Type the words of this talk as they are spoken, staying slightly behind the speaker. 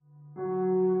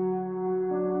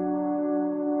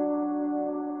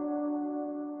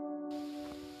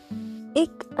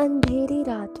एक अंधेरी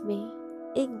रात में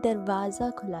एक दरवाज़ा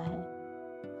खुला है।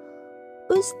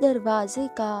 उस दरवाजे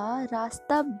का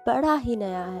रास्ता बड़ा ही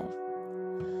नया है।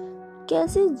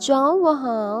 कैसे जाऊं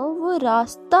वहां, वो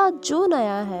रास्ता जो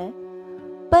नया है,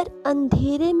 पर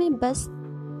अंधेरे में बस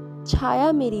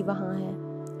छाया मेरी वहां है।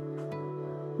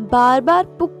 बार बार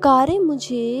पुकारे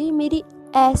मुझे, मेरी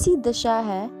ऐसी दशा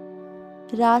है।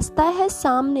 रास्ता है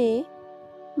सामने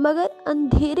मगर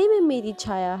अंधेरे में मेरी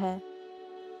छाया है।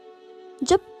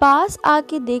 जब पास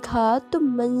आके देखा तो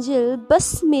मंजिल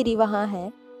बस मेरी वहां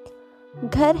है।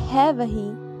 घर है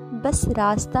वही, बस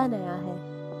रास्ता नया है।